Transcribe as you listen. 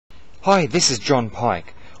Hi, this is John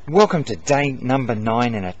Pike. Welcome to day number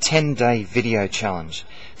 9 in a 10-day video challenge.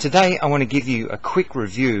 Today I want to give you a quick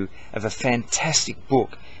review of a fantastic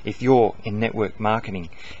book if you're in network marketing.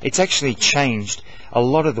 It's actually changed a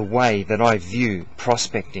lot of the way that I view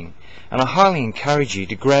prospecting, and I highly encourage you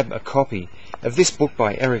to grab a copy of this book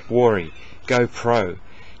by Eric Worre, Go Pro.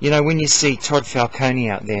 You know, when you see Todd Falcone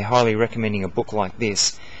out there highly recommending a book like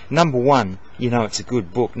this, number one, you know it's a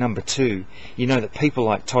good book. Number two, you know that people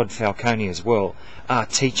like Todd Falcone as well are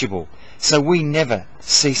teachable. So we never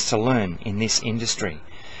cease to learn in this industry.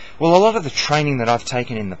 Well, a lot of the training that I've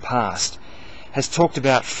taken in the past has talked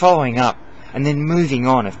about following up and then moving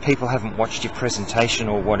on if people haven't watched your presentation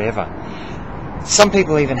or whatever. Some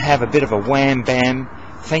people even have a bit of a wham bam,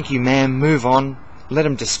 thank you ma'am, move on, let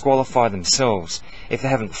them disqualify themselves if they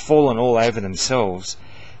haven't fallen all over themselves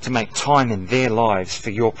to make time in their lives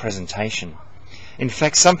for your presentation. In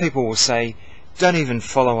fact, some people will say, don't even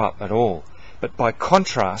follow up at all. But by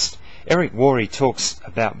contrast, Eric Worre talks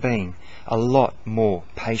about being a lot more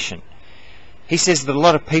patient. He says that a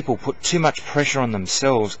lot of people put too much pressure on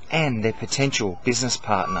themselves and their potential business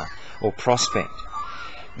partner or prospect.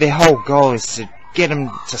 Their whole goal is to get them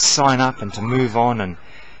to sign up and to move on and,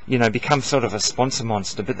 you know, become sort of a sponsor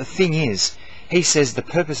monster. But the thing is, he says the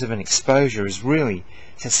purpose of an exposure is really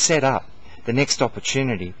to set up the next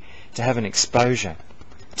opportunity to have an exposure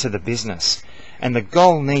to the business. And the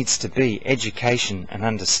goal needs to be education and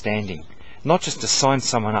understanding, not just to sign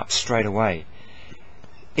someone up straight away.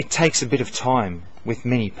 It takes a bit of time with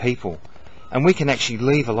many people, and we can actually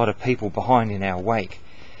leave a lot of people behind in our wake.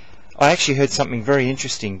 I actually heard something very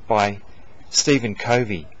interesting by Stephen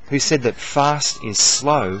Covey, who said that fast is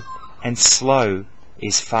slow and slow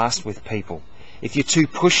is fast with people. If you're too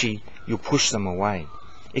pushy, you'll push them away.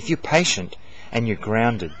 If you're patient and you're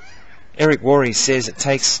grounded. Eric Worre says it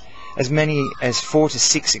takes as many as 4 to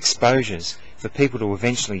 6 exposures for people to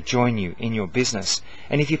eventually join you in your business.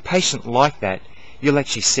 And if you're patient like that, you'll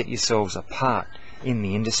actually set yourselves apart in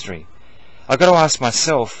the industry. I've got to ask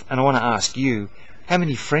myself, and I want to ask you, how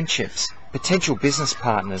many friendships, potential business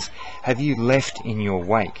partners have you left in your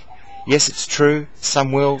wake? Yes, it's true,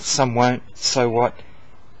 some will, some won't, so what?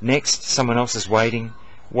 Next, someone else is waiting,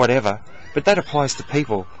 whatever. But that applies to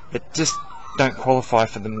people that just don't qualify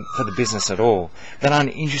for the business at all, that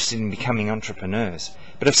aren't interested in becoming entrepreneurs.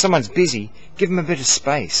 But if someone's busy, give them a bit of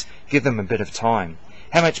space, give them a bit of time.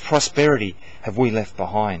 How much prosperity have we left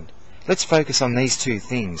behind? Let's focus on these two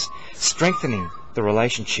things, strengthening the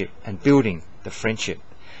relationship and building the friendship.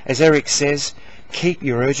 As Eric says, keep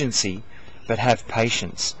your urgency, but have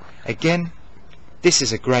patience. Again, this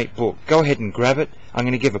is a great book. Go ahead and grab it. I'm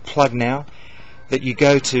going to give a plug now that you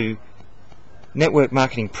go to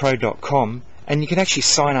networkmarketingpro.com and you can actually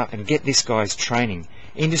sign up and get this guy's training.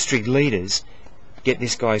 Industry leaders get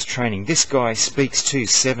this guy's training. This guy speaks to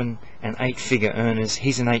 7- and 8-figure earners.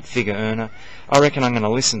 He's an 8-figure earner. I reckon I'm going to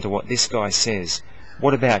listen to what this guy says.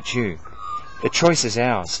 What about you? The choice is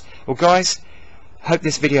ours. Well guys, hope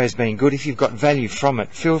this video has been good. If you've got value from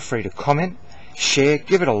it, feel free to comment, share,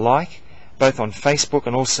 give it a like, both on Facebook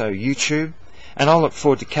and also YouTube. And I'll look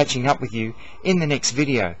forward to catching up with you in the next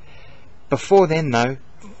video. Before then though,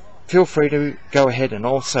 feel free to go ahead and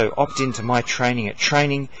also opt into my training at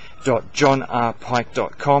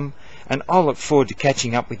training.johnrpike.com, and I'll look forward to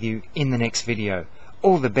catching up with you in the next video.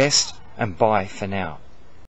 All the best and bye for now.